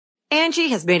Angie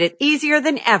has made it easier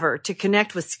than ever to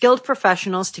connect with skilled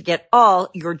professionals to get all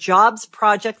your jobs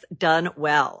projects done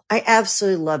well. I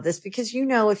absolutely love this because,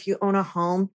 if you own a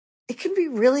home, it can be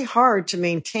really hard to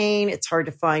maintain. It's hard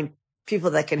to find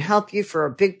people that can help you for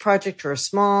a big project or a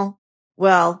small.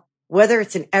 Well, whether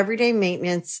it's in everyday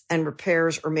maintenance and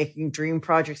repairs or making dream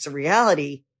projects a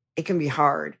reality, it can be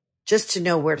hard just to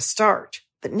know where to start.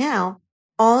 But now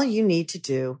all you need to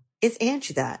do is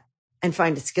Angie that and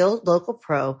find a skilled local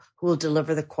pro who will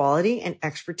deliver the quality and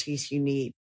expertise you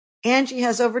need. Angie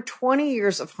has over 20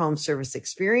 years of home service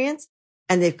experience,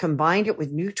 and they've combined it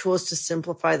with new tools to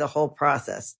simplify the whole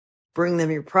process. Bring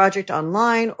them your project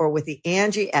online or with the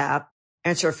Angie app,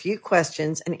 answer a few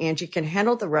questions, and Angie can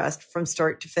handle the rest from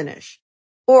start to finish.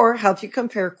 Or help you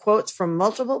compare quotes from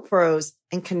multiple pros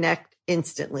and connect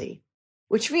instantly,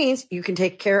 which means you can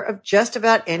take care of just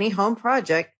about any home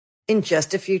project in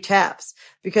just a few taps.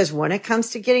 Because when it comes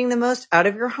to getting the most out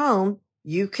of your home,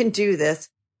 you can do this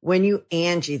when you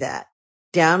Angie that.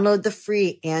 Download the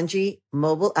free Angie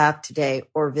mobile app today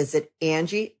or visit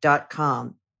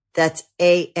Angie.com. That's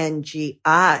ANGI.com.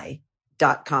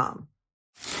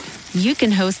 You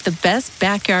can host the best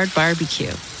backyard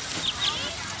barbecue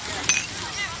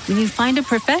when you find a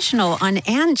professional on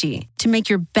Angie to make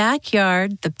your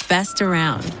backyard the best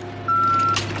around.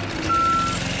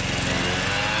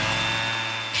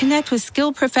 Connect with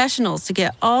skilled professionals to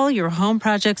get all your home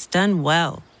projects done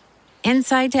well.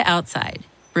 Inside to outside,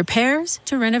 repairs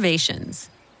to renovations.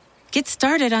 Get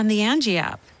started on the Angie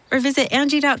app or visit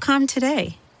Angie.com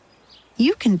today.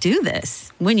 You can do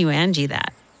this when you Angie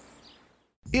that.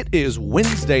 It is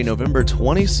Wednesday, November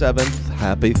 27th.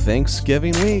 Happy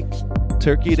Thanksgiving week.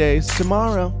 Turkey Day's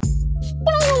tomorrow.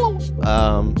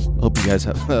 Hope you guys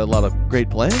have a lot of great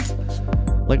plans.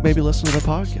 Like maybe listen to the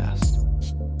podcast.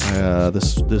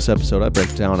 This episode, I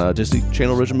break down a Disney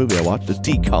Channel original movie I watched, a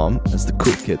DCOM, as the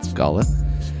cool kids call it.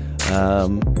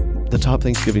 The top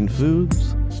Thanksgiving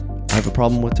foods. I have a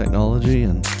problem with technology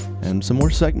and some more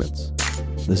segments.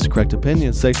 This is Correct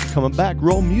Opinions. Thanks for coming back.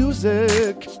 Roll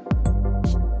music.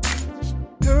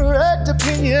 Correct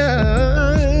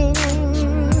Opinions.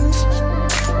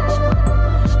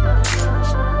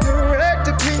 Correct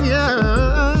Opinions.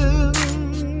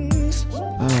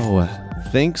 Oh,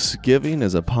 Thanksgiving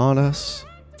is upon us.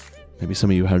 Maybe some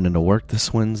of you heading into work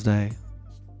this Wednesday.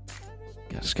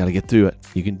 You just got to get through it.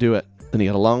 You can do it. Then you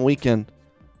got a long weekend.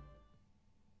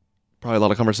 Probably a lot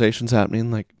of conversations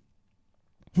happening like,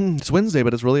 it's Wednesday,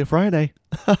 but it's really a Friday.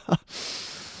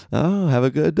 Oh, have a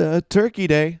good turkey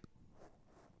day.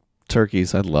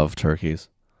 Turkeys. I love turkeys.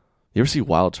 You ever see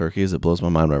wild turkeys? It blows my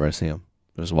mind whenever I see them.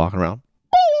 They're just walking around.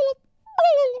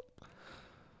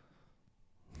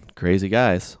 Crazy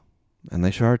guys. And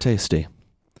they sure are tasty.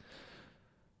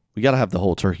 We got to have the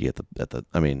whole turkey at the,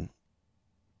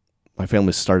 my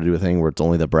family started to do a thing where it's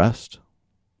only the breast.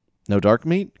 No dark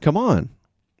meat? Come on.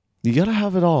 You got to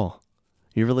have it all.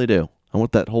 You really do. I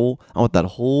want that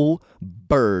whole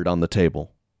bird on the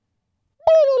table.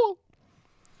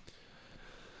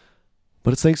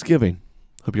 But it's Thanksgiving.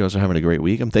 Hope you guys are having a great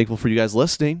week. I'm thankful for you guys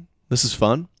listening. This is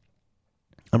fun.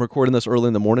 I'm recording this early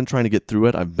in the morning, trying to get through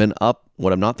it. I've been up.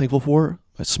 What I'm not thankful for,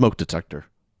 a smoke detector.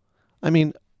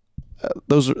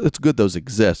 It's good those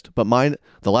exist, but mine,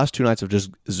 the last 2 nights have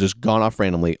just gone off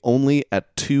randomly, only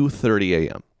at 2:30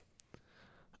 a.m.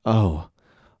 Oh,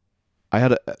 I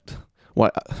had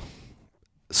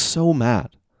so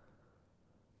mad.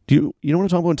 Do you know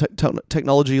what I'm talking about?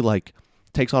 Technology like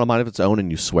takes on a mind of its own,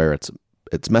 and you swear it's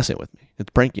messing with me.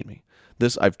 It's pranking me.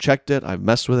 I've checked it. I've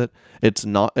messed with it. It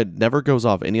never goes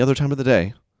off any other time of the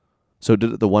day. So it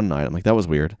did it the one night. I'm like, that was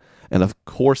weird. And of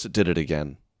course it did it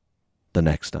again the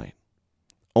next night.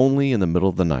 Only in the middle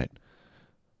of the night.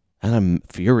 And I'm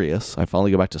furious. I finally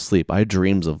go back to sleep. I had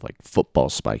dreams of like football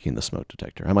spiking the smoke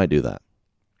detector. I might do that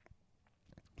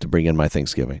to bring in my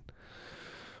Thanksgiving.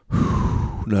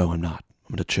 No, I'm not.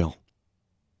 I'm going to chill.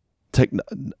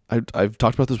 I've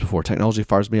talked about this before. Technology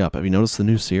fires me up. Have you noticed the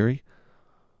new Siri?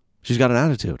 She's got an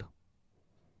attitude.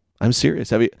 I'm serious.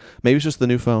 Maybe it's just the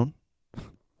new phone.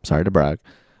 Sorry to brag.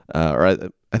 Or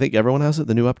I think everyone has it,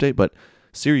 the new update. But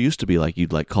Siri used to be like,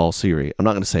 you'd like call Siri. I'm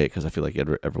not going to say it because I feel like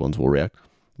everyone's will react.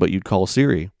 But you'd call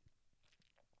Siri.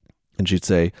 And she'd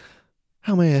say,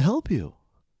 how may I help you?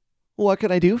 What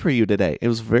can I do for you today? She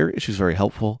was very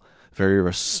helpful, very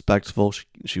respectful.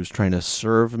 She was trying to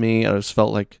serve me. I just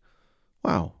felt like,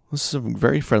 wow, this is a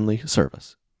very friendly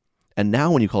service. And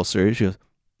now when you call Siri, she goes,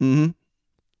 mm-hmm.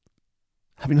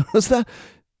 Have you noticed that?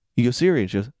 You go Siri, and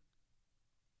she goes,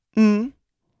 mm-hmm.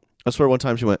 I swear one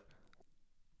time she went,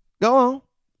 go on.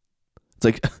 It's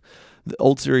like the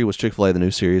old Siri was Chick-fil-A, the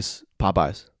new Siri is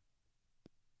Popeyes.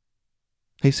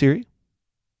 Hey Siri,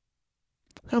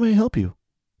 how may I help you?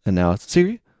 And now it's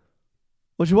Siri,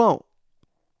 what you want?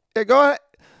 Yeah, go ahead.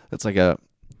 It's like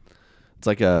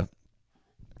a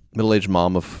middle-aged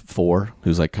mom of 4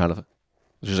 who's like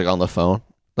she's like on the phone.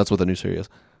 That's what the new Siri is.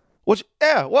 What?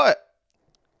 What?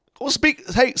 Well, speak.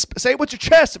 Hey, say it with your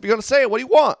chest. If you're gonna say it, what do you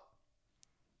want?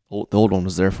 The old one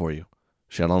was there for you.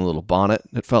 She had on a little bonnet.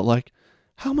 It felt like,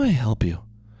 how may I help you?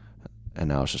 And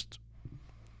now it's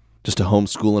just a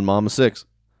homeschooling mom of 6.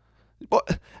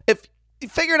 What? If you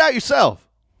figure it out yourself,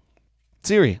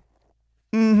 Siri.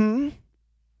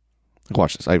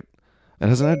 Watch this. It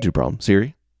has an attitude problem.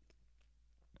 Siri.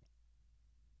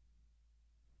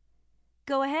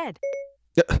 Go ahead.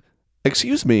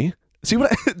 Excuse me. See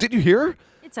what? Did you hear?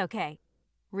 It's okay.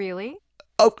 Really?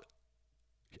 Oh,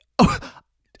 are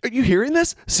you hearing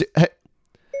this?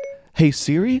 Hey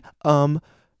Siri. How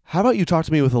about you talk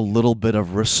to me with a little bit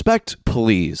of respect,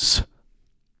 please?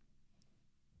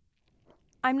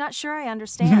 I'm not sure I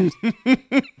understand.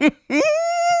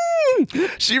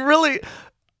 She really.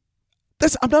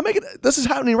 This is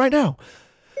happening right now.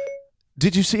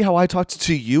 Did you see how I talked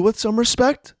to you with some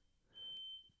respect?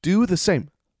 Do the same.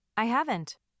 I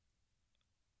haven't.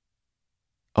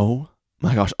 Oh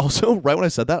my gosh. Also, right when I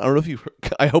said that, I don't know if you heard,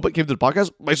 I hope it came to the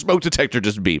podcast, my smoke detector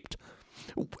just beeped.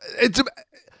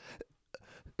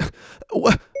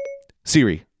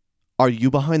 Siri, are you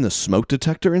behind the smoke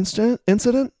detector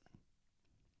incident?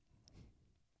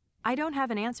 I don't have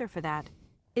an answer for that.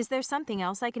 Is there something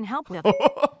else I can help with?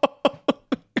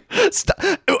 Stop.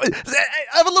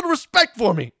 Have a little respect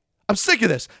for me. I'm sick of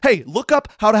this. Hey, look up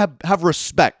how to have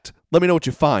respect. Let me know what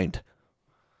you find.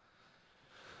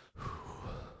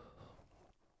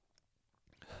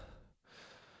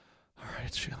 All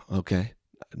right. Okay.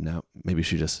 Now, maybe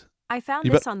she just... I found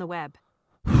this on the web.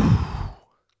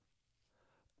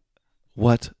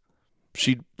 What?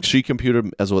 She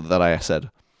computed as what that I said.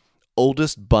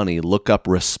 Oldest bunny, look up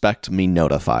respect me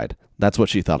notified. That's what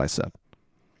she thought I said.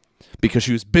 Because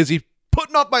she was busy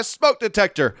putting off my smoke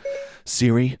detector.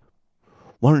 Siri,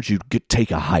 why don't you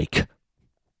take a hike?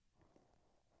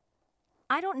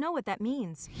 I don't know what that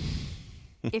means.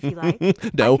 If you like.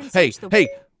 No. Hey.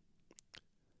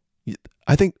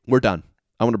 I think we're done.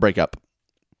 I want to break up.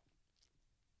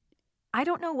 I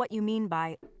don't know what you mean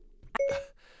by...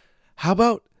 How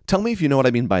about, tell me if you know what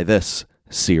I mean by this,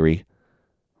 Siri.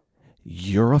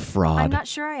 You're a fraud. I'm not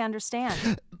sure I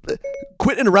understand.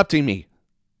 Quit interrupting me.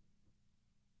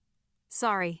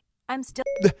 Sorry. I'm still...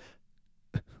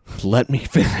 Let me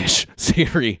finish,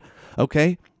 Siri.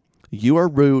 Okay? You are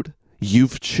rude.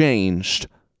 You've changed.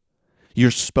 You're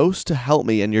supposed to help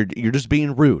me, and you're just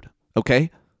being rude.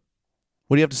 Okay?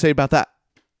 What do you have to say about that?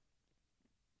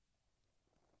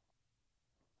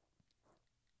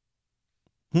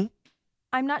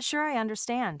 I'm not sure I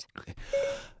understand.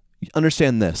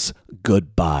 Understand this.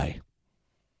 Goodbye.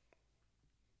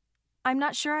 I'm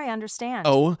not sure I understand.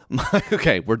 Oh my.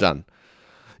 Okay, we're done.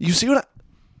 You see what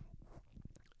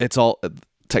it's all,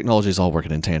 technology is all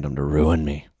working in tandem to ruin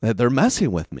me. They're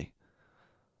messing with me.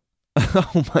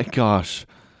 Oh my gosh.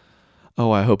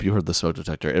 Oh, I hope you heard the smoke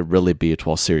detector. It really beeped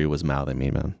while Siri was mouthing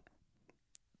me, man.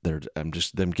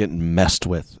 Them getting messed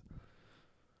with.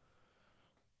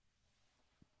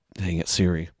 Dang it,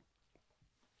 Siri.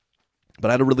 But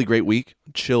I had a really great week,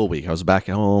 chill week. I was back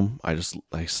at home. I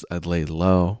laid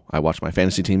low. I watched my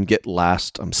fantasy team get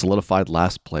last. I'm solidified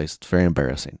last place. It's very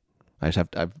embarrassing. I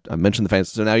mentioned the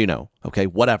fantasy, so now you know. Okay,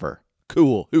 whatever.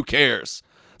 Cool. Who cares?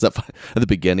 At the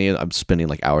beginning, I'm spending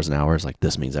like hours and hours. Like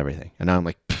this means everything, and now I'm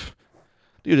like,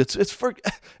 dude, it's for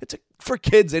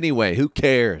kids anyway. Who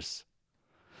cares?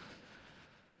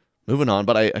 Moving on,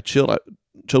 but I chilled.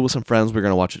 Chilled with some friends. We're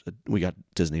gonna watch it. We got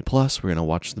Disney Plus. We're gonna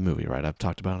watch the movie. Right? I've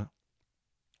talked about it.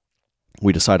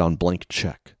 We decide on blank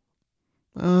check.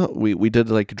 We did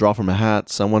like draw from a hat.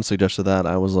 Someone suggested that.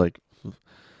 I was like,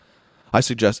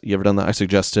 you ever done that? I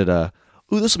suggested, ooh,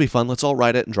 this will be fun. Let's all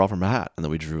write it and draw from a hat. And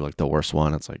then we drew like the worst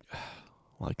one. It's like,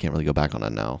 well, I can't really go back on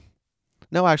that now.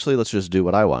 No, actually, let's just do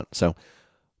what I want. So,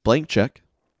 blank check.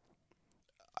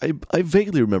 I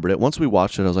vaguely remembered it. Once we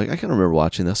watched it, I was like, I can't remember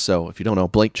watching this. So, if you don't know,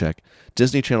 blank check,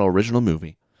 Disney Channel original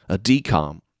movie, a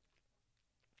DCOM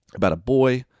about a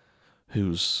boy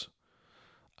who's,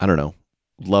 I don't know,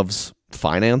 loves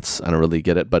finance. I don't really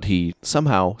get it, but he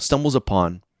somehow stumbles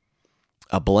upon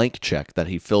a blank check that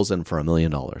he fills in for $1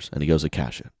 million, and he goes to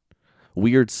cash it.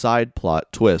 Weird side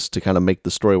plot twist to kind of make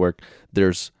the story work.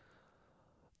 There's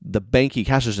the bank he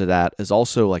cashes it at is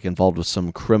also like involved with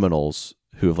some criminals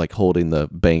who have like holding the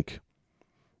bank.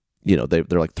 You know, they're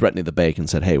like threatening the bank and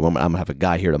said, hey, I'm gonna have a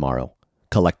guy here tomorrow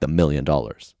collect $1 million.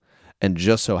 And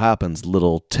just so happens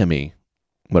little Timmy,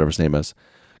 whatever his name is,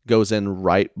 goes in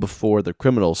right before the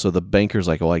criminal. So the banker's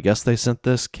like, well, I guess they sent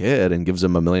this kid, and gives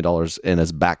him $1 million in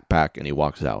his backpack, and he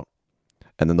walks out.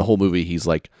 And then the whole movie, he's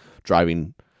like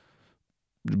driving,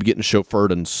 getting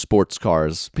chauffeured in sports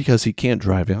cars because he can't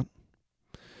drive yet.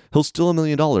 He'll steal $1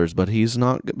 million, but he's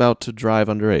not about to drive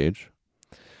underage.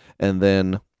 And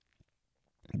then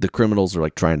the criminals are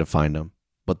like trying to find him.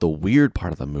 But the weird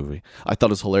part of the movie, I thought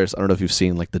it was hilarious. I don't know if you've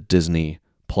seen like the Disney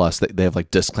Plus. They have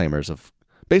like disclaimers of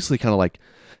basically kind of like,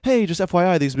 hey, just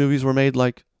FYI, these movies were made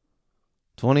like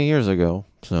 20 years ago.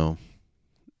 So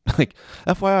like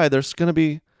FYI, there's going to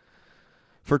be,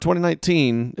 for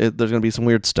 2019, there's going to be some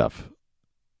weird stuff.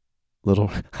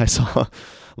 I saw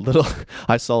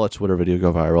a Twitter video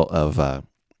go viral of,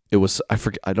 it was,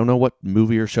 I don't know what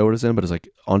movie or show it is in, but it's like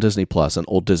on Disney Plus, an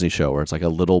old Disney show where it's like a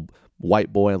little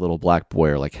white boy, a little black boy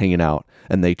are like hanging out,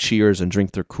 and they cheers and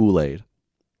drink their Kool-Aid.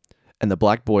 And the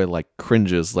black boy like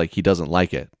cringes, like he doesn't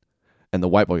like it. And the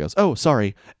white boy goes, oh,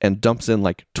 sorry, and dumps in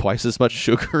like twice as much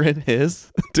sugar in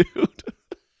his. Dude.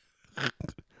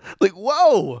 Like,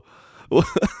 whoa.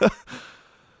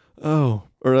 Oh,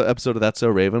 or an episode of That's So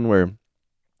Raven where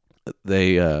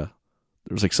there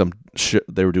was like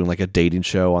they were doing like a dating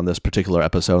show on this particular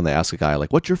episode, and they ask a guy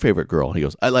like, what's your favorite girl? And he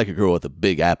goes, I like a girl with a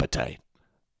big appetite.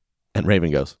 And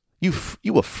Raven goes, you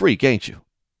a freak, ain't you?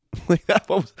 Like that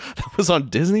was on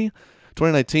Disney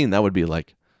 2019. That would be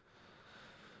like,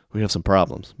 we have some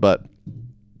problems. But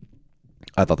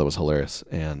I thought that was hilarious.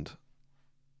 And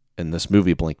in this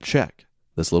movie, Blank Check,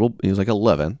 he was like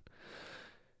 11,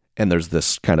 and there's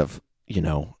this kind of,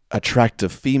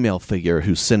 attractive female figure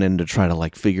who's sent in to try to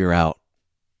like figure out,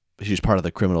 she's part of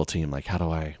the criminal team. Like,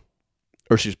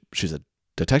 she's a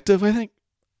detective, I think.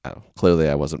 Clearly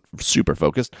I wasn't super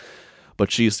focused,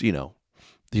 but she's, the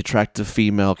attractive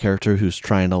female character who's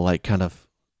trying to like kind of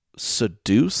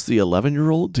seduce the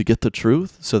 11-year-old to get the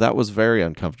truth. So that was very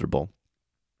uncomfortable.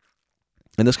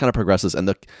 And this kind of progresses, and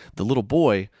the little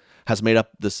boy has made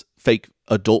up this fake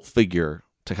adult figure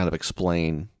to kind of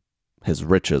explain his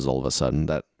riches all of a sudden,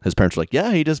 that his parents were like,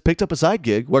 yeah, he just picked up a side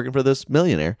gig working for this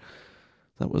millionaire.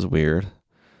 That was weird.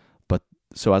 But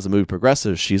so as the movie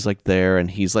progresses, she's like there,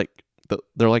 and he's like,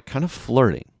 they're like kind of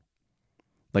flirting.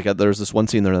 Like there's this one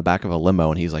scene, they're in the back of a limo,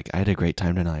 and he's like, I had a great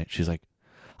time tonight. She's like,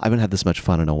 I haven't had this much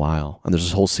fun in a while. And there's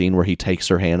this whole scene where he takes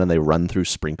her hand and they run through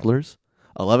sprinklers.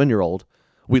 11-year-old.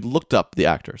 We looked up the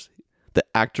actors. The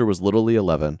actor was literally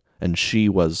 11, and she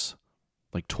was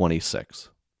like 26.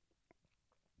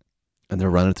 And they're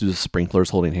running through the sprinklers,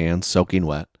 holding hands, soaking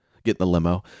wet, getting the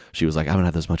limo. She was like, I haven't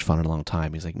had this much fun in a long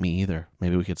time. He's like, me either.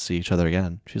 Maybe we could see each other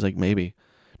again. She's like, maybe.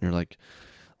 And you're like,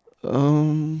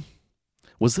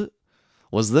 was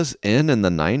this in the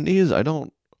 90s? I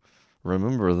don't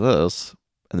remember this.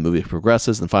 And the movie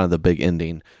progresses, and finally the big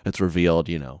ending, it's revealed,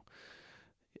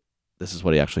 this is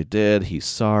what he actually did. He's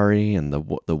sorry. And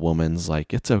the woman's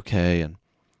like, it's okay. And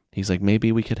he's like,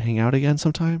 maybe we could hang out again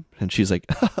sometime. And she's like,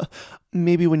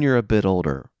 maybe when you're a bit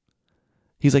older.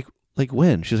 He's like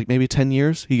when? She's like, maybe 10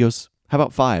 years. He goes, how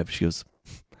about 5? She goes,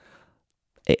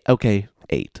 okay,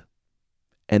 8.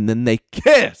 And then they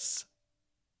kiss.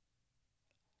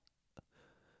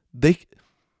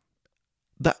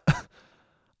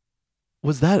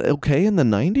 Was that okay in the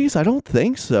 90s? I don't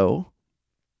think so.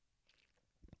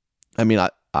 I mean,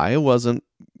 I wasn't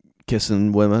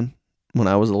kissing women when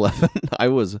I was 11. I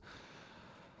was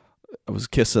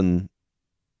kissing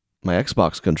my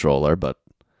Xbox controller, but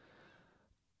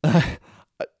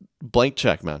Blank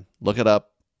Check, man. Look it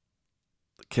up.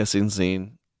 The kissing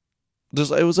scene.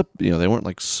 It was they weren't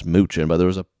like smooching, but there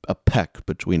was a peck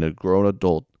between a grown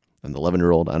adult and the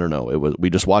 11-year-old. I don't know.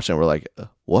 We just watched it and we're like,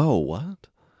 whoa, what?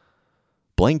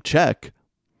 Blank Check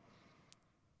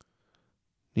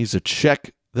needs to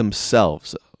check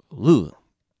themselves. Ugh.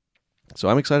 So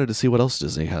I'm excited to see what else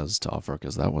Disney has to offer,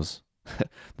 because that was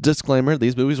disclaimer.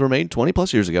 These movies were made 20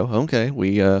 plus years ago. Okay,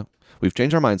 we've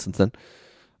changed our minds since then.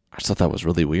 I just thought that was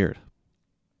really weird.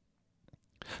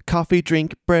 Coffee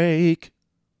drink break.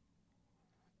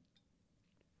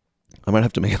 I might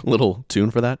have to make a little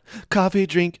tune for that. Coffee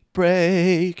drink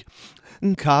break.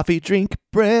 Coffee drink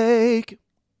break.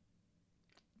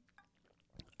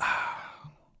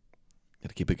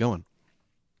 Gotta keep it going.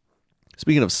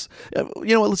 Speaking of,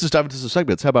 you know what? Let's just dive into some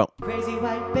segments. How about Crazy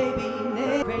White Baby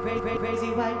Names?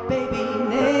 Crazy White Baby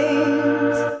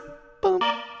Names. Boom.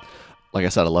 Like I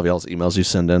said, I love y'all's emails you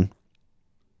send in.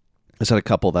 I just had a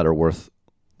couple that are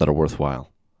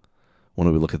worthwhile.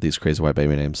 When we look at these crazy white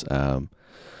baby names,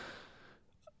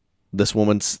 this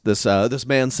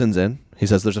man sends in. He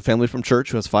says there's a family from church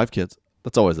who has 5 kids.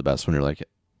 That's always the best when you're like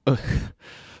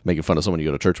making fun of someone you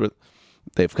go to church with.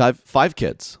 They have 5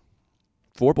 kids.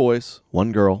 4 boys,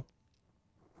 1 girl.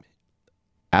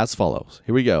 As follows.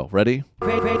 Here we go. Ready?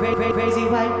 Crazy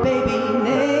white baby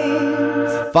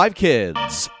names. 5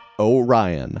 kids.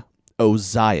 Orion,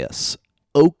 Ozias,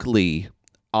 Oakley,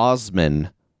 Osman,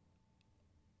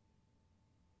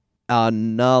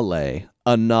 Anale.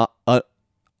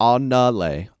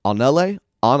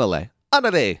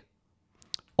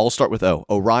 All start with O.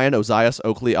 Orion, Ozias,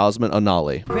 Oakley, Osman,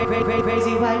 Anale.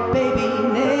 Crazy white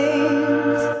baby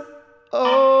names.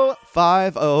 Oh,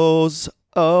 5 O's.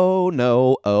 Oh,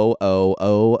 no.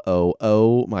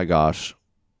 Oh, my gosh.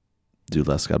 Do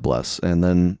less, God bless. And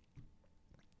then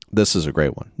this is a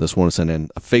great one. This one is sent in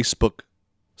a Facebook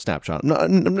snapshot.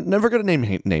 I'm never going to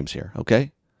name names here,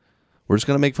 okay? We're just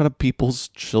going to make fun of people's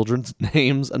children's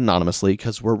names anonymously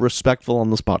because we're respectful on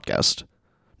this podcast.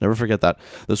 Never forget that.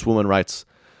 This woman writes,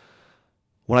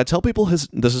 when I tell people this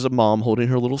is a mom holding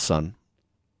her little son,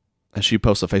 and she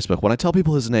posts on Facebook, when I tell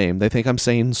people his name, they think I'm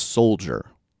saying soldier.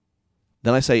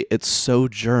 Then I say, it's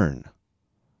Sojourn.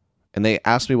 And they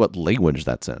ask me what language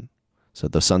that's in. So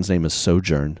the son's name is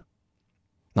Sojourn,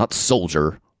 not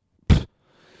soldier.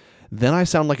 Then I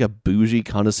sound like a bougie,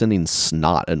 condescending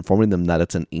snot, informing them that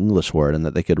it's an English word and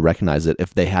that they could recognize it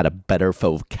if they had a better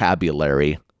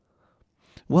vocabulary.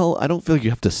 Well, I don't feel like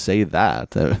you have to say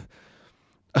that.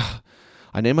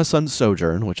 I named my son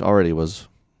Sojourn, which already was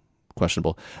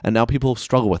questionable, and now people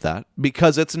struggle with that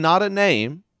because it's not a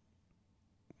name.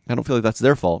 I don't feel like that's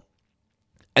their fault.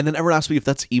 And then everyone asks me if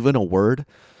that's even a word.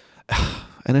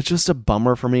 And it's just a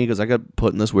bummer for me because I got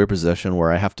put in this weird position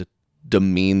where I have to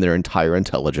demean their entire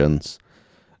intelligence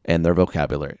and their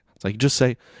vocabulary. It's like, just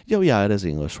say, yeah, it is an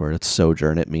English word. It's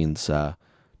sojourn. It means to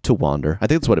wander. I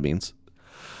think that's what it means.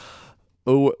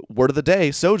 Oh, word of the day,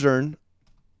 sojourn.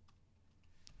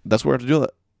 That's where we have to do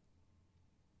it.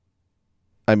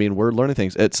 I mean, we're learning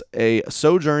things. It's a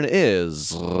sojourn is,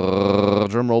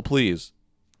 drum roll please.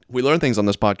 We learn things on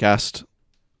this podcast.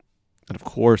 And of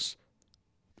course,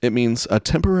 it means a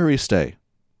temporary stay.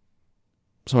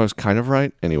 So I was kind of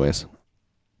right. Anyways.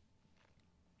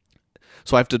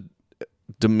 So I have to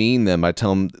demean them by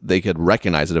telling them they could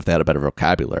recognize it if they had a better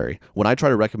vocabulary. When I try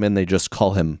to recommend they just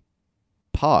call him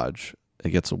Podge,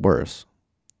 it gets worse.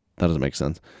 That doesn't make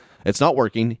sense. It's not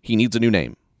working. He needs a new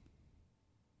name.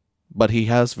 But he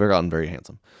has gotten very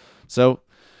handsome. So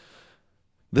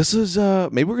this is,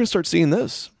 maybe we're going to start seeing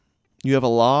this. You have a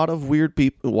lot of weird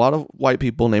people, a lot of white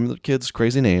people naming their kids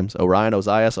crazy names. Orion,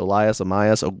 Ozias, Elias,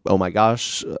 Amias. Oh my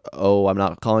gosh. Oh, I'm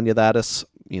not calling you that.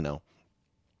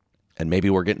 And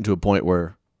maybe we're getting to a point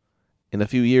where in a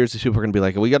few years, these people are going to be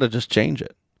like, we got to just change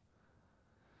it.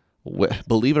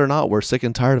 Believe it or not, we're sick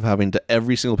and tired of having to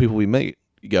every single people we meet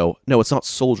go, no, it's not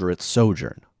soldier, it's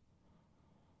sojourn.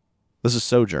 This is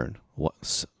sojourn.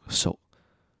 What?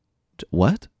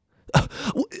 What?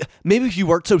 Maybe if you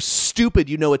weren't so stupid,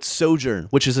 you know it's sojourn,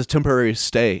 which is a temporary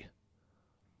stay.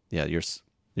 Yeah, your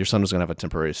son was going to have a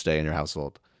temporary stay in your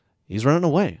household. He's running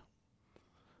away.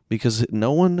 Because okay,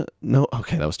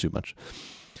 that was too much.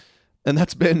 And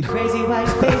that's been... Crazy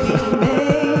white baby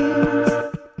names.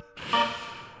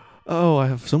 Oh, I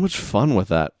have so much fun with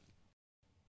that.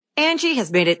 Angie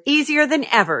has made it easier than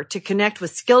ever to connect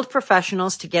with skilled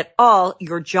professionals to get all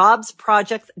your jobs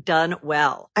projects done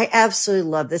well. I absolutely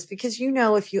love this because,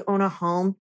 if you own a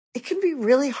home, it can be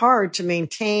really hard to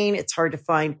maintain. It's hard to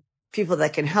find people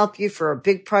that can help you for a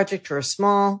big project or a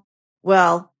small.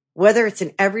 Well, whether it's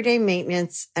in everyday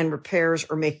maintenance and repairs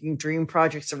or making dream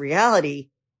projects a reality,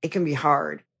 it can be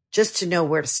hard just to know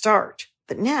where to start.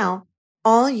 But now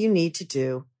all you need to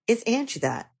do is Angie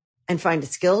that and find a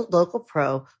skilled local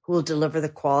pro who will deliver the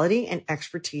quality and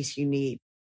expertise you need.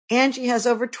 Angie has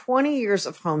over 20 years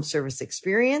of home service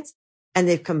experience, and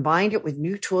they've combined it with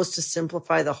new tools to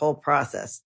simplify the whole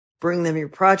process. Bring them your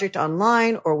project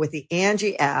online or with the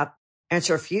Angie app,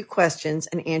 answer a few questions,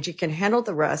 and Angie can handle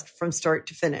the rest from start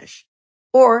to finish.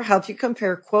 Or help you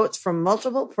compare quotes from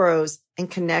multiple pros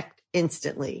and connect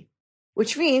instantly,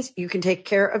 which means you can take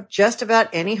care of just about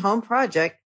any home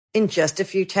project in just a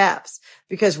few taps.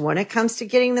 Because when it comes to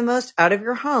getting the most out of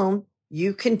your home,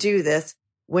 you can do this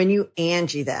when you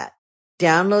Angie that.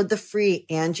 Download the free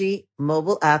Angie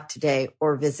mobile app today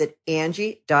or visit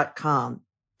Angie.com.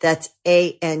 That's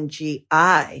ANGI.com.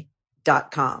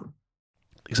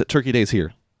 Except Turkey Day's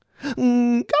here.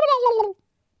 I'm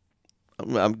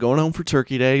going home for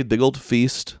Turkey Day, big old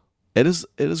feast. It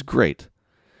is great.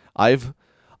 I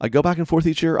go back and forth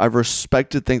each year. I've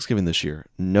respected Thanksgiving this year.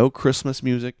 No Christmas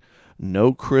music,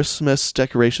 no Christmas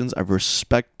decorations. I've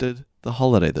respected the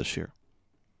holiday this year.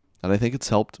 And I think it's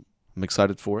helped. I'm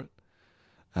excited for it.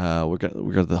 We're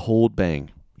getting the whole bang.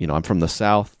 I'm from the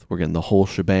South. We're getting the whole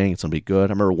shebang. It's going to be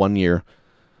good. I remember one year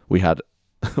We had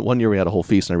one year we had a whole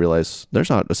feast, and I realized there's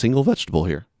not a single vegetable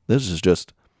here. This is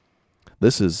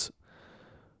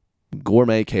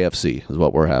gourmet KFC is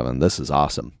what we're having. This is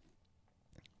awesome.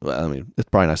 Well, I mean, it's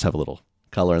probably nice to have a little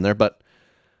color in there, but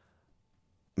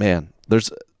man,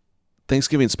 there's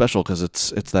Thanksgiving special because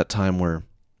it's that time where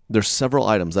there's several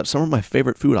items that some of my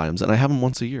favorite food items, and I have them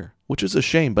once a year, which is a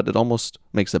shame, but it almost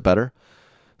makes it better.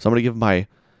 So I'm going to give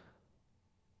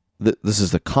this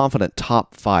is the confident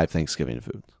top 5 Thanksgiving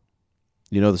foods.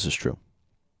 You know this is true.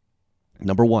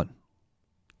 Number 1,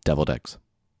 deviled eggs.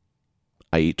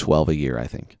 I eat 12 a year, I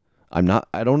think. I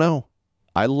don't know.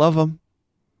 I love them.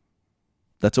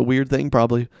 That's a weird thing,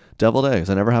 probably. Deviled eggs.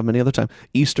 I never have them any other time.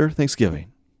 Easter,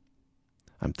 Thanksgiving.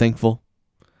 I'm thankful.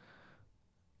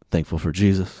 Thankful for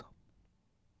Jesus.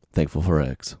 Thankful for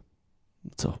eggs.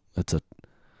 It's the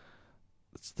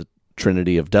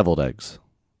trinity of deviled eggs.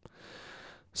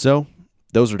 So,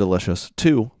 those are delicious.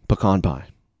 2, pecan pie.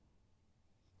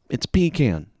 It's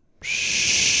pecan.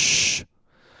 Shh.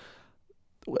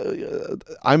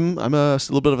 I'm a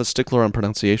little bit of a stickler on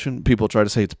pronunciation. People try to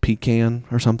say it's pecan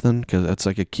or something because that's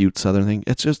like a cute southern thing.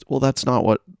 It's just, well, that's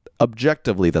not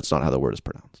objectively, that's not how the word is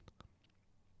pronounced.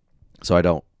 So I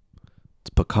don't.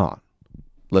 It's pecan.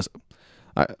 Listen,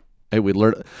 hey, we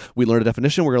learned a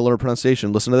definition. We're going to learn a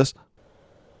pronunciation. Listen to this.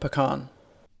 Pecan.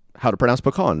 How to pronounce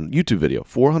pecan. YouTube video.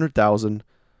 400,000.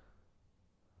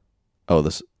 Oh,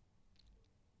 this.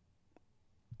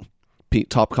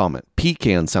 Top comment.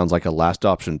 Pecan sounds like a last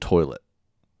option toilet.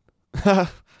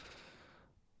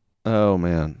 Oh,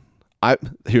 man.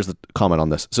 Here's the comment on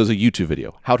this. So it's a YouTube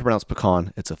video. How to pronounce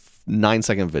pecan. It's a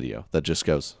 9-second video that just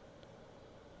goes.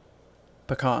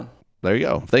 Pecan. There you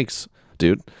go. Thanks,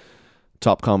 dude.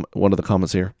 One of the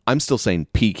comments here. I'm still saying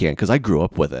pecan because I grew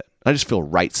up with it. I just feel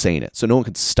right saying it. So no one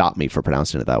can stop me for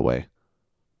pronouncing it that way.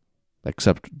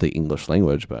 Except the English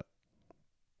language, but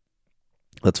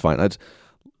that's fine.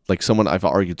 I've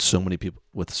argued with so many people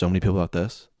about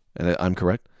this, and I'm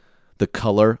correct. The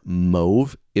color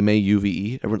mauve,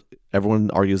 M-A-U-V-E,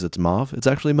 everyone argues it's mauve. It's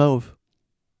actually mauve.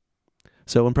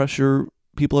 So impress your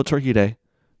people at Turkey Day.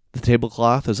 The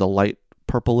tablecloth is a light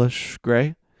purplish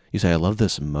gray. You say, I love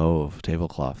this mauve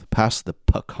tablecloth. Pass the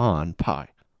pecan pie.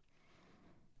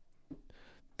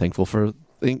 Thankful for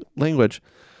language.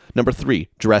 Number 3,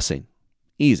 dressing.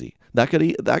 Easy.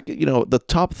 The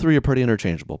top 3 are pretty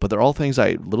interchangeable, but they're all things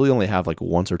I literally only have like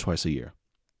once or twice a year.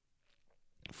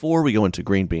 4, we go into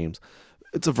green beans.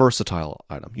 It's a versatile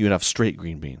item. You can have straight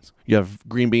green beans. You have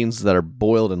green beans that are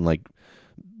boiled in like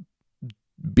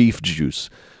beef juice.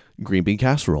 Green bean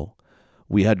casserole.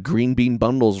 We had green bean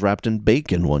bundles wrapped in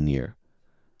bacon one year.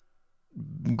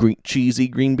 Cheesy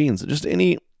green beans. Just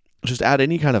add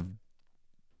any kind of,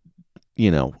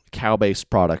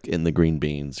 cow-based product in the green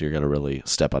beans. You're going to really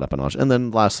step it up a notch. And then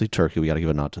lastly, turkey. We got to give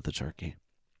a nod to the turkey.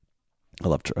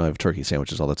 I have turkey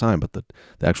sandwiches all the time, but the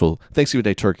actual Thanksgiving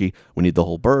Day turkey, we need the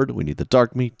whole bird. We need the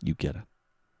dark meat. You get it.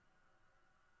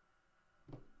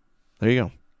 There you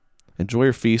go. Enjoy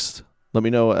your feast. Let me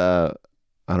know.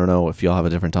 I don't know if y'all have a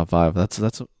different top 5.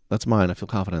 That's mine. I feel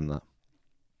confident in that.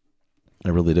 I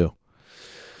really do.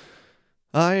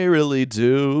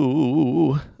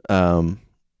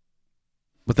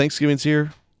 But Thanksgiving's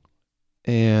here,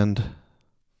 and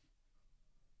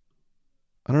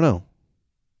I don't know.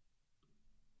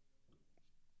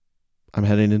 I'm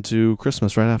heading into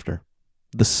Christmas right after.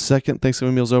 The second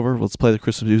Thanksgiving meal's over, let's play the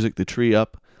Christmas music, the tree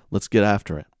up. Let's get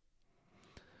after it.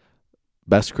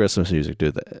 Best Christmas music,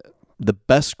 dude. The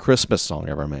best Christmas song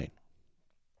ever made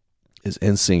is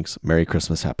NSYNC's Merry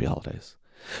Christmas, Happy Holidays.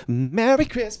 Merry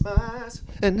Christmas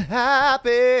and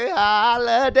Happy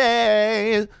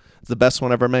Holidays. It's the best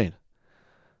one ever made.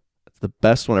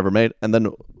 And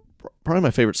then probably my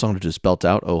favorite song to just belt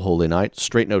out, Oh Holy Night,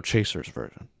 Straight No Chasers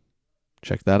version.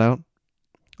 Check that out.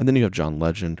 And then you have John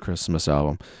Legend, Christmas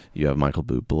album. You have Michael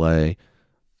Bublé,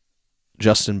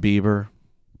 Justin Bieber,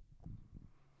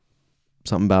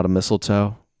 something about a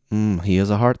mistletoe. He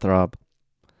is a heartthrob.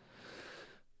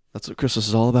 That's what Christmas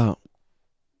is all about.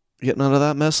 Getting under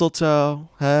that mistletoe.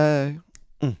 Hey.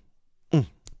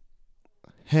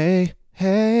 Hey.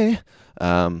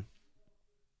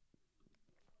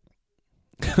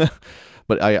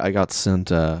 But I got sent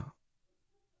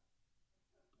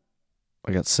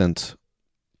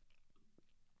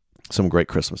some great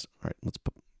Christmas. All right, let's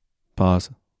pause,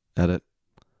 edit,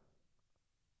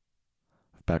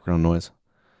 background noise.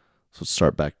 So let's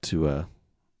start back to the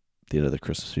end of the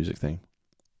Christmas music thing.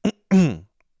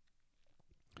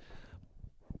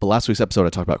 But last week's episode, I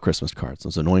talked about Christmas cards.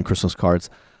 Those annoying Christmas cards.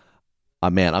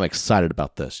 Man, I'm excited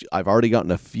about this. I've already gotten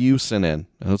a few sent in.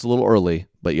 I know it's a little early,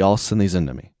 but y'all send these in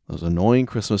to me. Those annoying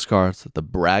Christmas cards, the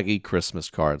braggy Christmas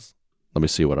cards. Let me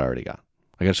see what I already got.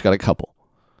 I just got a couple.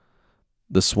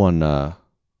 This one,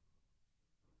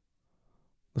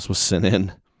 this was sent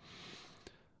in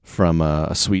from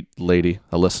a sweet lady,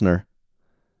 a listener.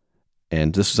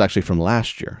 And this was actually from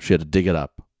last year. She had to dig it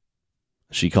up.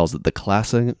 She calls it the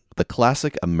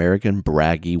classic American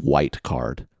braggy white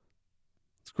card.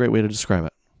 It's a great way to describe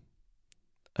it.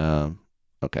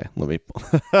 Okay, let me...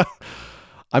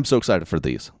 I'm so excited for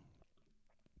these.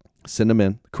 Send them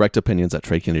in.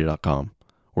 correctopinions@tradekennedy.com.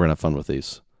 We're going to have fun with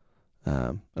these.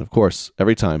 And of course,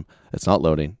 every time it's not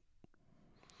loading,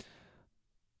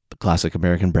 the classic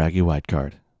American braggy white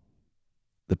card.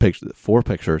 The picture, 4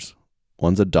 pictures.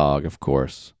 One's a dog, of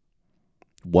course.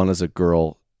 One is a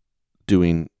girl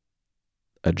doing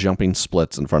a jumping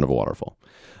splits in front of a waterfall.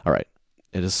 All right.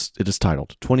 It is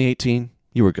titled 2018.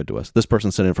 You were good to us. This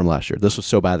person sent it in from last year. This was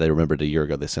so bad they remembered a year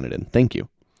ago they sent it in. Thank you.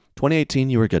 2018,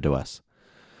 you were good to us.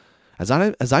 As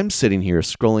I'm sitting here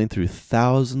scrolling through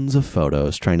thousands of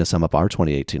photos trying to sum up our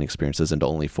 2018 experiences into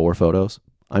only 4 photos,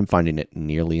 I'm finding it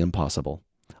nearly impossible.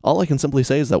 All I can simply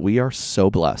say is that we are so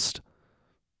blessed.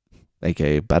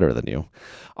 AKA better than you.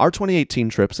 Our 2018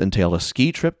 trips entailed a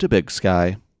ski trip to Big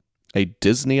Sky, a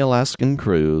Disney Alaskan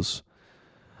cruise,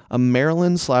 a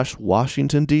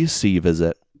Maryland/Washington, D.C.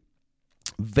 visit,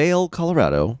 Vail,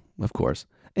 Colorado, of course,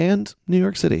 and New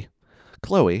York City.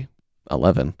 Chloe,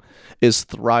 11, is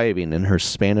thriving in her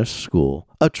Spanish school,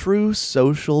 a true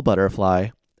social butterfly,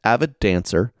 avid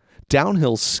dancer,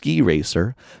 downhill ski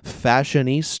racer,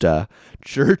 fashionista,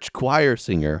 church choir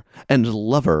singer, and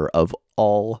lover of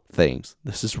all things.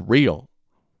 This is real.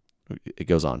 It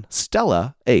goes on.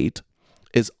 Stella, 8,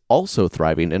 is also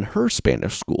thriving in her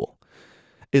Spanish school,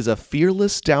 is a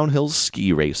fearless downhill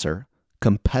ski racer,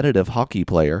 competitive hockey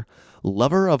player,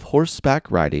 lover of horseback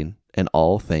riding, and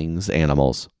all things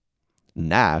animals.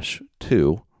 Nash,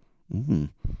 2,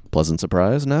 pleasant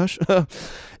surprise, Nash,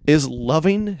 is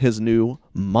loving his new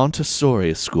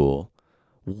Montessori school.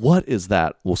 What is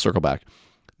that? We'll circle back.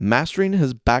 Mastering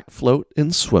his back float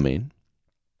in swimming,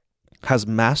 has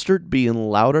mastered being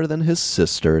louder than his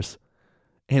sisters,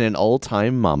 and an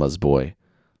all-time mama's boy.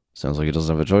 Sounds like he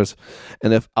doesn't have a choice.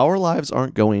 And if our lives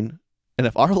aren't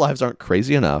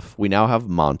crazy enough, we now have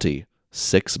Monty,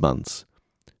 6 months,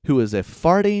 who is a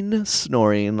farting,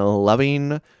 snoring,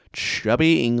 loving,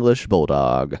 chubby English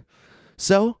bulldog.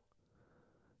 So,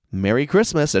 Merry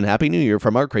Christmas and Happy New Year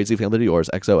from our crazy family to yours.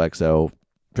 XOXO.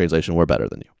 Translation, we're better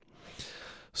than you.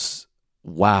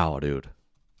 Wow, dude.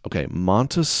 Okay,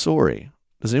 Montessori.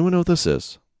 Does anyone know what this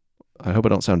is? I hope I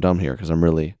don't sound dumb here because I'm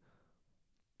really...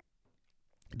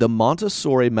 The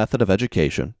Montessori method of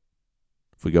education.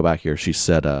 If we go back here, she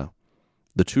said the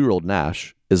 2-year-old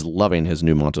Nash is loving his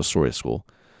new Montessori school.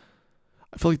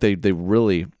 I feel like they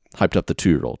really hyped up the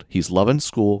 2-year-old. He's loving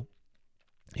school.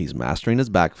 He's mastering his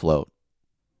back float.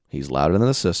 He's louder than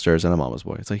the sisters and a mama's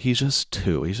boy. It's like he's just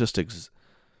 2. He's just...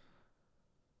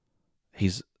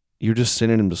 You're just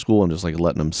sending him to school and just like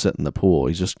letting him sit in the pool.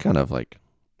 He's just kind of like...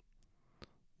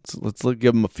 Let's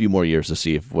give him a few more years to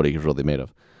see what he's really made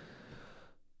of.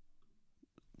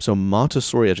 So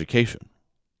Montessori education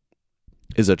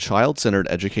is a child-centered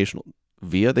educational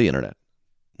via the internet.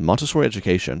 Montessori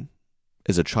education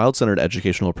is a child-centered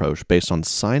educational approach based on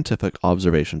scientific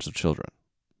observations of children.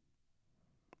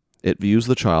 It views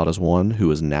the child as one who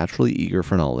is naturally eager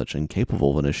for knowledge and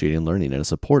capable of initiating learning in a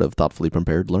supportive, thoughtfully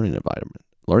prepared learning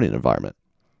environment.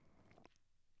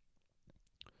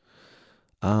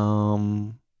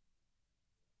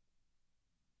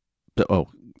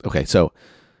 Okay. So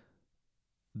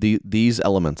these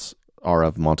elements are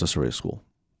of Montessori school.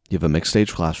 You have a mixed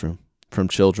age classroom from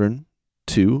children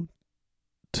 2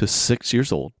 to 6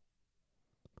 years old.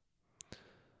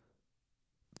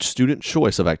 Student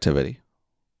choice of activity.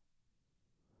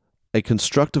 A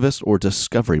constructivist or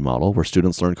discovery model where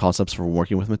students learn concepts from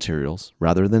working with materials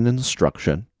rather than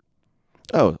instruction.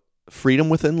 Freedom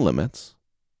within limits.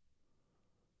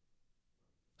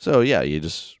 So yeah, you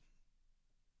just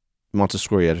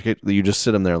Montessori educate. You just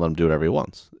sit him there and let him do whatever he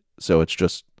wants. So it's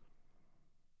just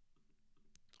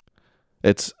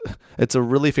it's a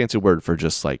really fancy word for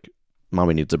just like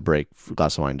mommy needs a break,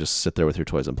 glass of wine, just sit there with your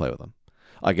toys and play with them.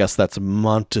 I guess that's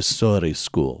Montessori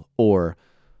school or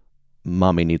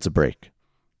mommy needs a break.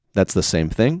 That's the same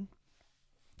thing.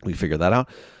 We figured that out.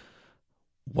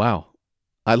 Wow.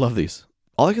 I love these.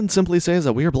 All I can simply say is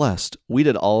that we are blessed. We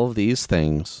did all of these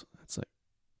things. It's like,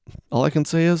 all I can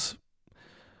say is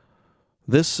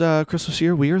this Christmas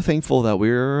year, we are thankful that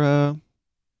we're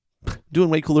doing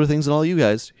way cooler things than all you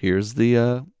guys. Here's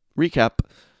the recap.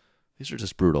 These are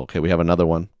just brutal. Okay, we have another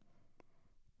one.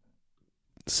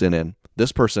 Sent in.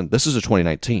 This is a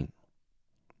 2019.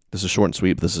 This is short and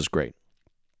sweet, but this is great.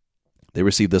 They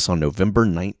received this on November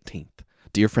 19th.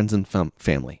 Dear friends and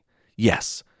family,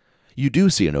 yes, you do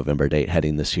see a November date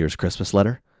heading this year's Christmas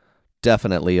letter.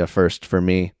 Definitely a first for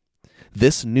me.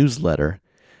 This newsletter,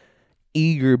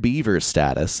 Eager Beaver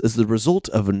status, is the result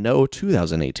of a no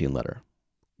 2018 letter,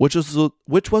 which was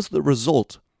the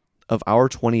result of our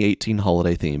 2018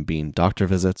 holiday theme being doctor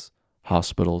visits,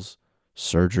 hospitals,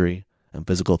 surgery, and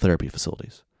physical therapy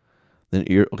facilities. Then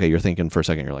you're thinking for a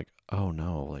second, you're like, oh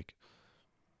no, like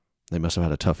they must have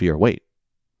had a tough year. Wait.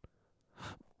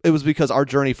 It was because our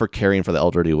journey for caring for the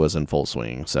elderly was in full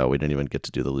swing, so we didn't even get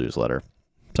to do the newsletter.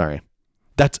 Sorry.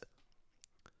 That's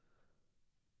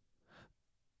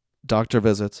doctor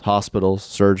visits, hospitals,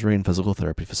 surgery, and physical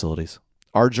therapy facilities.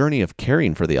 Our journey of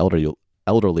caring for the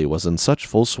elderly was in such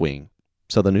full swing,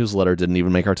 so the newsletter didn't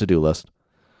even make our to-do list.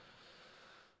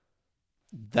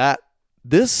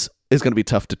 This is going to be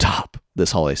tough to top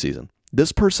this holiday season.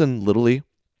 This person literally,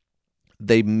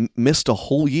 they missed a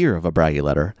whole year of a braggy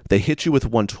letter. They hit you with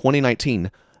one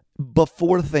 2019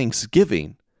 before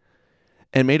Thanksgiving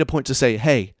and made a point to say,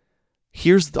 hey,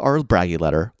 here's our braggy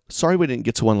letter. Sorry we didn't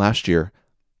get to one last year.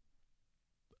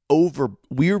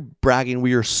 We're bragging.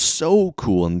 We are so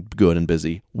cool and good and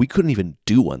busy. We couldn't even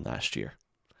do one last year.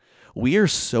 We are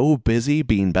so busy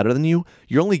being better than you.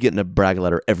 You're only getting a brag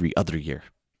letter every other year.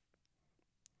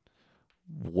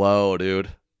 Whoa, dude.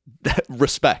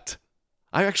 Respect.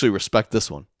 I actually respect this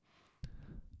one.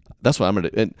 That's what I'm going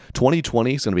to do. And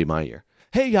 2020 is going to be my year.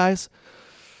 Hey, guys.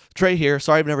 Trey here.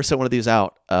 Sorry I've never sent one of these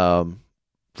out.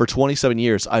 For 27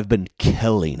 years, I've been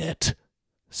killing it.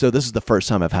 So this is the first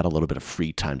time I've had a little bit of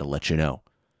free time to let you know.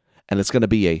 And it's going to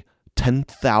be a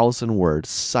 10,000 word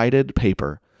cited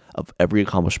paper of every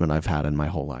accomplishment I've had in my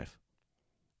whole life.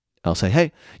 I'll say,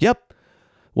 hey, yep.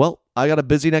 Well, I got a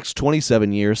busy next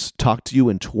 27 years. Talk to you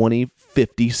in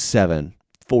 2057.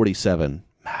 47.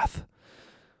 Math.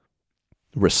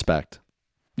 Respect.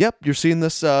 Yep, you're seeing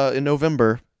this in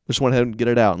November. Just went ahead and get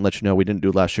it out and let you know we didn't do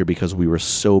it last year because we were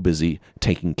so busy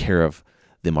taking care of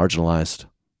the marginalized.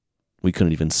 We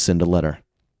couldn't even send a letter.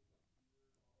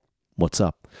 What's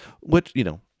up? Which,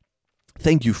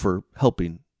 thank you for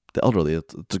helping the elderly.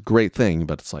 It's a great thing,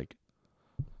 but it's like,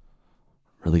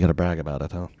 really got to brag about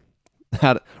it, huh?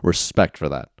 Had respect for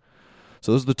that.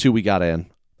 So those are the two we got in.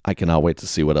 I cannot wait to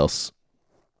see what else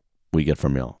we get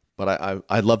from y'all. But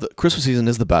I love that Christmas season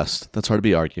is the best. That's hard to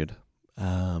be argued.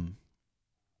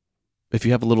 If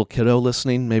you have a little kiddo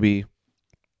listening, maybe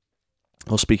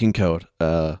I'll speak in code.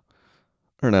 Or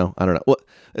no, I don't know.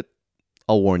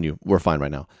 I'll warn you, we're fine right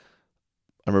now.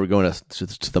 I remember going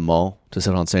to the mall to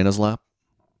sit on Santa's lap.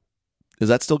 Is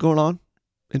that still going on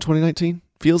in 2019?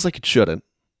 Feels like it shouldn't.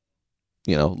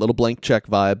 Little blank check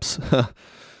vibes.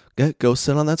 Go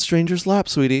sit on that stranger's lap,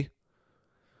 sweetie.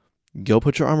 Go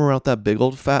put your arm around that big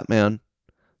old fat man.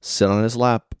 Sit on his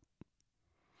lap.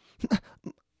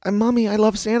 Mommy, I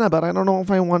love Santa, but I don't know if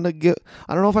I want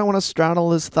to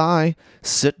straddle his thigh.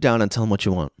 Sit down and tell him what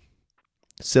you want.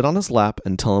 Sit on his lap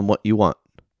and tell him what you want.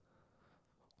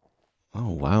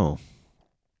 Oh, wow.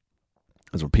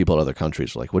 That's what people in other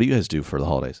countries are like, what do you guys do for the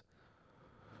holidays?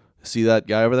 See that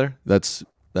guy over there? That's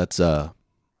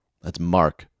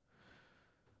Mark.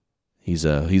 He's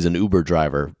an Uber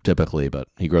driver typically, but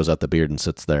he grows out the beard and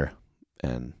sits there,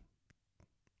 and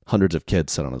hundreds of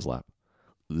kids sit on his lap.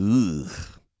 Ugh.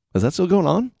 Is that still going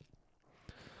on?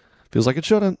 Feels like it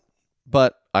shouldn't,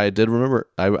 but I did remember.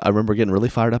 I remember getting really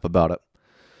fired up about it.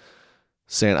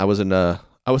 Saying I was at a,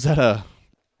 I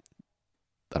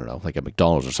don't know, like a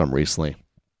McDonald's or something recently.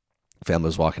 Family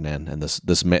was walking in, and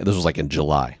this man, this was like in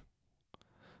July.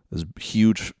 This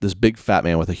big fat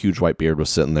man with a huge white beard was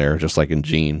sitting there, just like in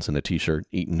jeans and a t-shirt,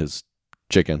 eating his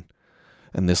chicken.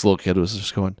 And this little kid was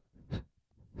just going,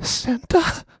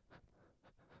 Santa.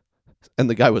 And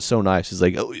the guy was so nice. He's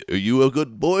like, oh, are you a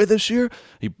good boy this year?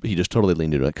 He just totally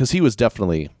leaned into it because he was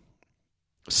definitely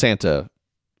Santa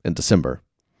in December.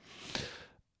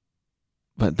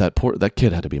 But that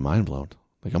kid had to be mind blown.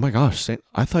 Like, oh my gosh,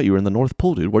 I thought you were in the North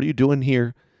Pole, dude. What are you doing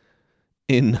here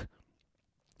in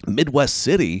Midwest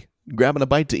City grabbing a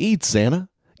bite to eat, Santa?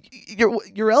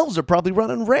 Your elves are probably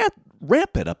running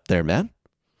rampant up there, man.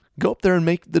 Go up there and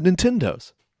make the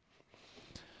Nintendos.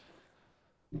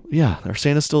 Yeah, our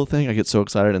Santa's still a thing. I get so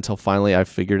excited until finally I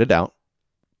figured it out.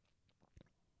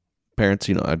 Parents,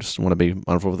 I just want to be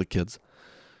mindful of the kids.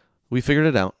 We figured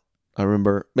it out. I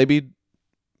remember, maybe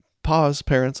pause,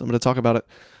 parents. I'm going to talk about it.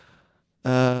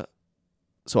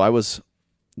 So I was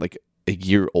like a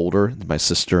year older than my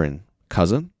sister and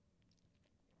cousin.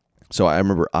 So I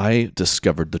remember I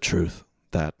discovered the truth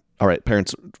that all right,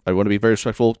 parents, I want to be very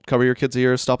respectful. Cover your kids'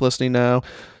 ears. Stop listening now.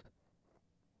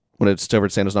 When it's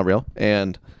discovered Santa's not real.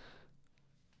 And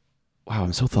wow,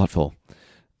 I'm so thoughtful.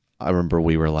 I remember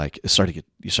we were like, you start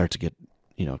to get,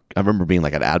 I remember being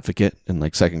like an advocate in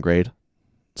like second grade.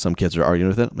 Some kids are arguing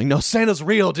with it. I'm like, no, Santa's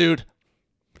real, dude.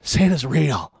 Santa's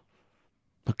real.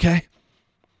 Okay.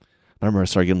 I remember I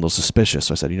started getting a little suspicious.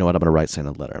 So I said, you know what? I'm going to write Santa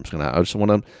a letter. I just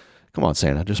want to, come on,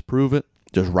 Santa, just prove it.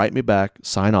 Just write me back,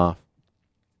 sign off.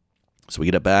 So we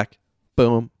get it back.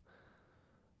 Boom.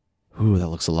 Ooh, that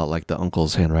looks a lot like the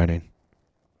uncle's handwriting.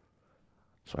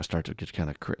 So I start to get kind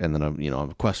of, and then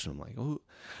I'm questioning. I'm like, ooh.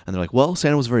 And they're like, well,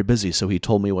 Santa was very busy, so he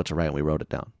told me what to write, and we wrote it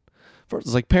down. First,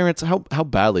 it's like, parents, how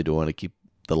badly do I want to keep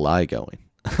the lie going?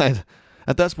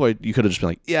 At that point, you could have just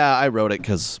been like, yeah, I wrote it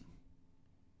because,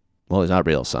 well, he's not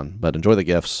real, son, but enjoy the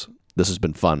gifts. This has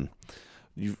been fun.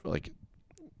 You like,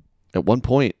 at one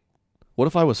point, what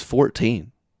if I was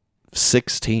 14,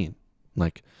 16?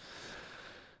 Like,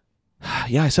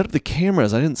 yeah, I set up the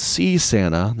cameras. I didn't see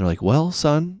Santa. And they're like, well,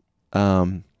 son,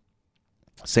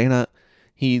 Santa,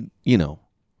 he,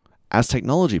 as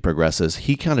technology progresses,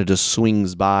 he kind of just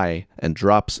swings by and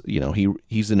drops,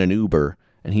 he's in an Uber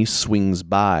and he swings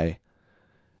by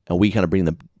and we kind of bring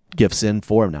the gifts in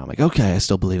for him now. I'm like, okay, I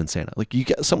still believe in Santa. Like,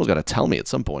 someone's got to tell me at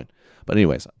some point. But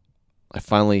anyways, I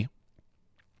finally,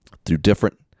 through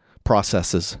different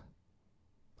processes,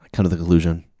 I come to the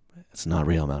conclusion, it's not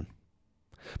real, man.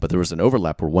 But there was an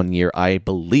overlap where one year I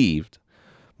believed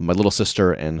my little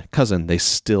sister and cousin, they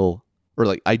still, or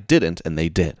like I didn't and they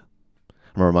did. I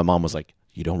remember my mom was like,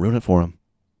 you don't ruin it for them.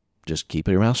 Just keep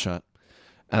your mouth shut.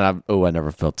 And I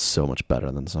never felt so much better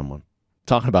than someone.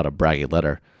 Talking about a braggy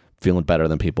letter, feeling better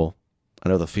than people. I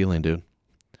know the feeling, dude.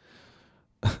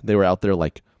 They were out there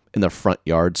like in their front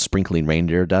yard sprinkling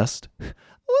reindeer dust.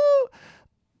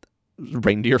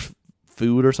 Reindeer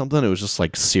food or something. It was just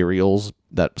like cereals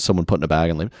that someone put in a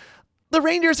bag and like, the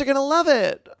reindeers are going to love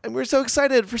it. And we're so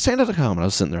excited for Santa to come. And I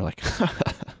was sitting there like,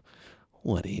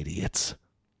 what idiots.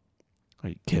 Are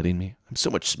you kidding me? I'm so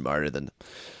much smarter than,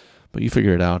 but you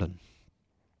figure it out. And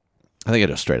I think I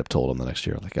just straight up told them the next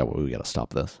year, like, oh, we got to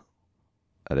stop this.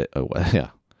 Yeah.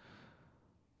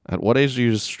 At what age do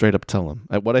you just straight up tell them?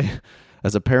 At what age,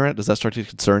 as a parent, does that start to get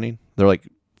concerning? They're like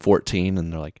 14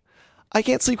 and they're like, I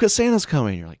can't sleep because Santa's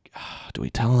coming. You're like, do we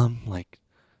tell them? Like,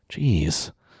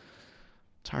 geez.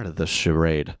 Tired of this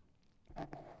charade.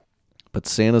 But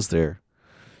Santa's there.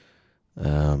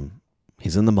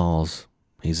 He's in the malls.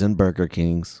 He's in Burger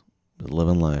King's.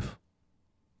 Living life.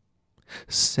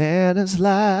 Santa's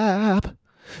lap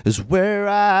is where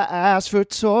I ask for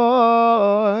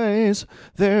toys.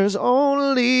 There's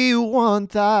only one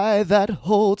thigh that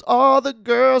holds all the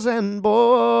girls and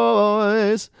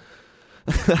boys.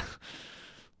 It's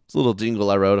a little jingle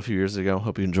I wrote a few years ago.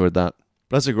 Hope you enjoyed that.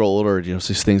 But as I grow older,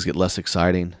 these things get less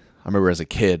exciting. I remember as a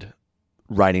kid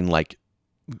writing like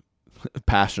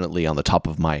passionately on the top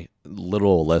of my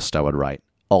little list, I would write,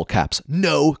 all caps,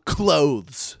 no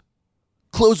clothes.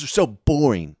 Clothes are so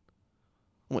boring.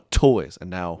 I want toys. And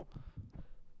now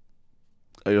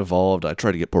I evolved. I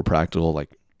tried to get more practical.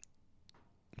 Like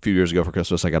a few years ago for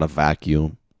Christmas, I got a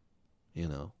vacuum.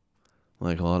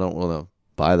 Like, well, I don't want to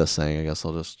buy this thing. I guess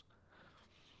I'll just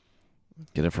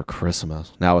get it for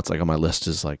Christmas. Now it's like on my list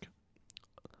is like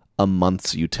a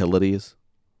month's utilities.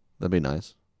 That'd be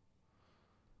nice.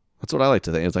 That's what I like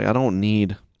to think. It's like, I don't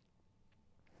need.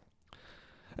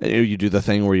 And you do the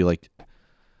thing where you like,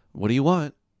 what do you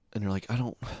want? And you're like, I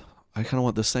kind of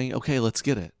want this thing. Okay, let's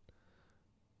get it.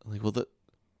 I'm like, well,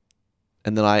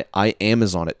 and then I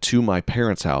Amazon it to my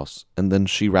parents' house, and then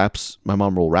my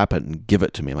mom will wrap it and give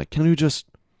it to me. I'm like, can I just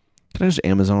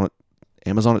Amazon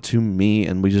it to me,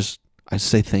 and I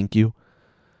say thank you.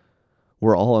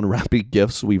 We're all unwrapping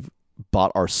gifts we've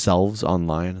bought ourselves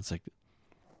online. It's like,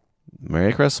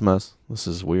 Merry Christmas. This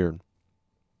is weird.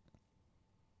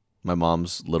 My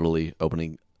mom's literally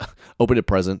opened a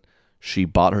present she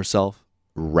bought herself,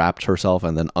 wrapped herself,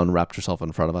 and then unwrapped herself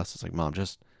in front of us. It's like, Mom,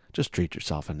 just treat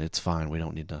yourself and it's fine. We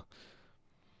don't need to.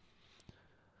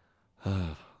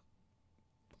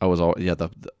 I was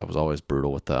always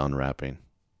brutal with the unwrapping.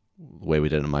 The way we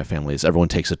did it in my family is everyone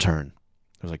takes a turn.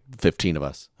 There's like 15 of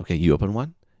us. Okay, you open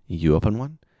one. You open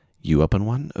one. You open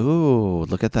one. Ooh,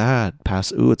 look at that.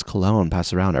 Ooh, it's cologne.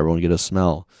 Pass it around. Everyone get a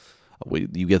smell.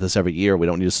 You get this every year. We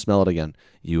don't need to smell it again.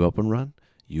 You open one.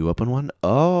 You open one.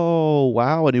 Oh,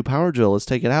 wow, a new power drill. Let's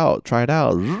take it out. Try it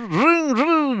out.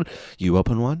 You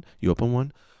open one. You open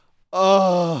one.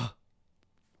 Oh.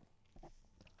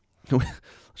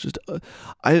 Just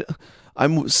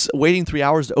I'm waiting 3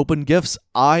 hours to open gifts.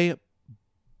 I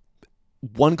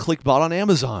one-click bought on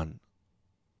Amazon.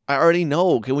 I already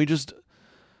know. Can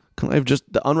I have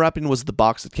just, the unwrapping was the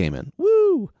box that came in.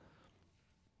 Woo!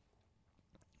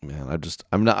 Man,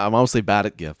 I'm honestly bad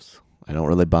at gifts. I don't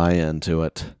really buy into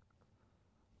it.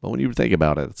 But when you think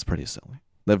about it, it's pretty silly.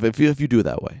 If you do it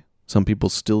that way. Some people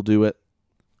still do it.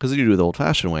 Because you do it the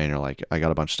old-fashioned way, and you're like, I got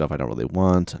a bunch of stuff I don't really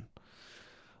want. And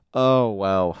oh,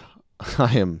 wow.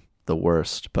 I am the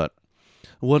worst, but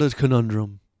what a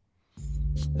conundrum.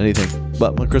 Anything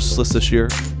but my Christmas list this year.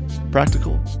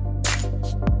 Practical.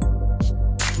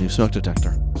 New smoke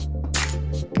detector.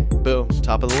 Boom.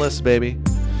 Top of the list, baby.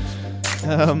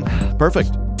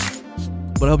 Perfect.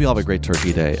 But I hope you all have a great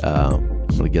turkey day. I'm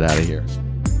going to get out of here.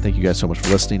 Thank you guys so much for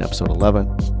listening. Episode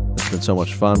 11. It's been so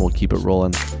much fun. We'll keep it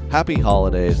rolling. Happy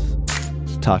holidays.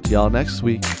 Talk to y'all next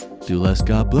week. Do less.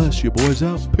 God bless. You boys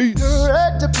out. Peace.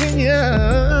 Correct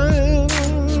opinions.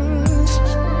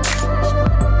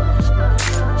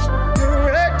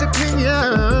 Correct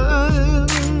opinions.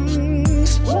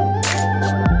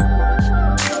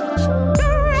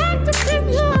 Correct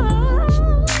opinions.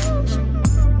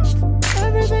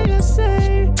 Everything I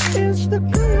say is the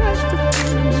correct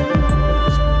opinion.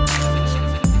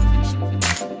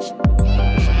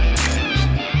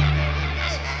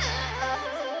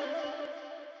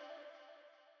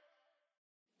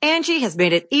 Angie has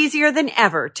made it easier than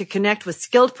ever to connect with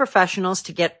skilled professionals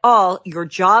to get all your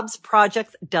jobs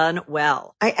projects done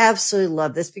well. I absolutely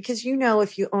love this because,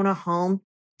 if you own a home,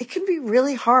 it can be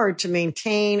really hard to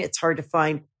maintain. It's hard to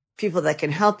find people that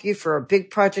can help you for a big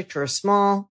project or a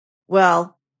small.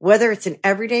 Well, whether it's in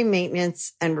everyday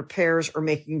maintenance and repairs or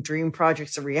making dream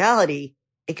projects a reality,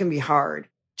 it can be hard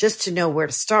just to know where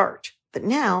to start. But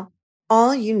now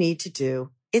all you need to do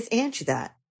is Angie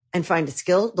that and find a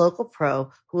skilled local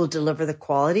pro who will deliver the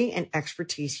quality and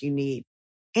expertise you need.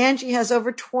 Angie has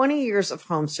over 20 years of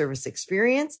home service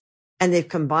experience, and they've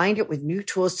combined it with new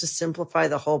tools to simplify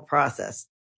the whole process.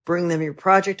 Bring them your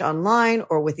project online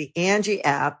or with the Angie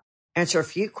app, answer a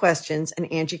few questions, and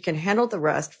Angie can handle the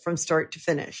rest from start to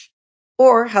finish.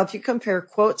 Or help you compare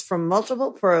quotes from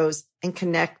multiple pros and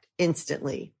connect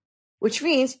instantly, which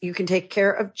means you can take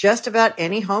care of just about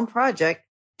any home project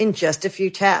in just a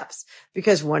few taps.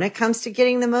 Because when it comes to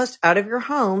getting the most out of your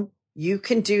home, you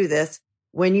can do this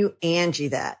when you Angie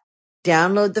that.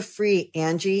 Download the free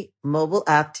Angie mobile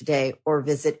app today or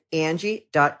visit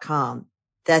Angie.com.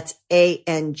 That's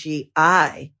ANGI.com.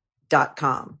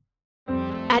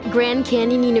 At Grand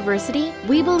Canyon University,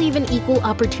 we believe in equal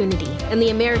opportunity, and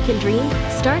the American dream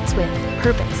starts with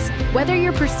purpose. Whether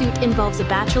your pursuit involves a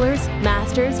bachelor's,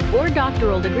 master's, or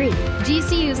doctoral degree,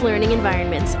 GCU's learning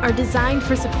environments are designed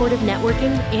for supportive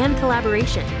networking and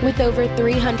collaboration. With over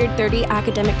 330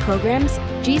 academic programs,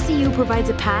 GCU provides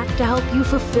a path to help you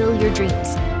fulfill your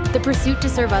dreams. The pursuit to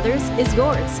serve others is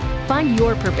yours. Find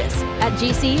your purpose at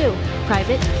GCU.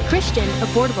 Private, Christian,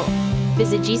 affordable.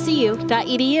 Visit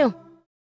gcu.edu.